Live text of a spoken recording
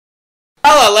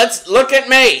Bella, let's look at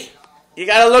me. You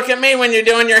got to look at me when you're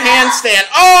doing your handstand.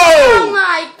 Oh! Oh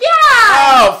my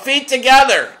God! Oh, feet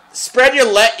together. Spread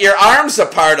your arms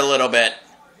apart a little bit.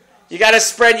 You got to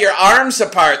spread your arms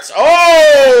apart.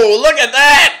 Oh, look at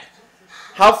that.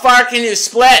 How far can you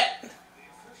split?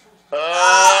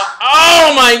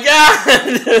 Oh my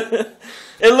God.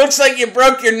 It looks like you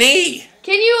broke your knee.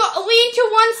 Can you lean to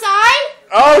one side?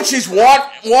 Oh, she's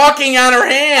walking on her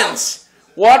hands.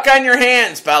 Walk on your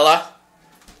hands, Bella.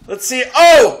 Let's see.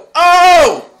 Oh,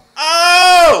 oh,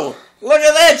 oh. Look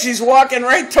at that. She's walking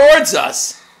right towards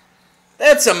us.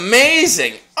 That's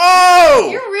amazing. Oh.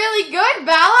 You're really good,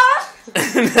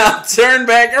 Bella. Now turn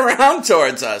back around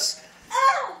towards us.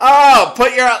 Oh,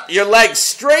 put your legs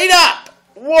straight up.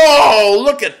 Whoa,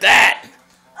 look at that.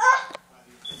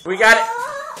 We got it.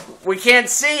 We can't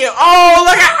see you. Oh,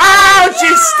 look at. Oh,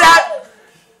 she stopped.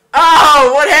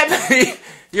 Oh, what happened?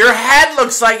 Your head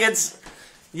looks like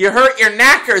you hurt your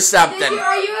neck or something.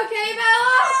 Are you okay,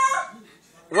 Bella?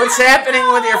 What's happening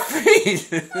with your feet?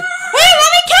 Hey,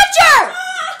 let me catch her!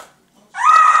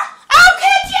 I'll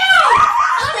catch you!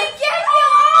 Let me catch you!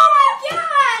 Oh my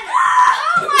God!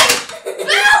 Oh my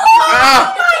Bella!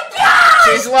 Oh my God!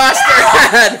 She's lost her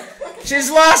head. She's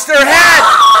lost her head.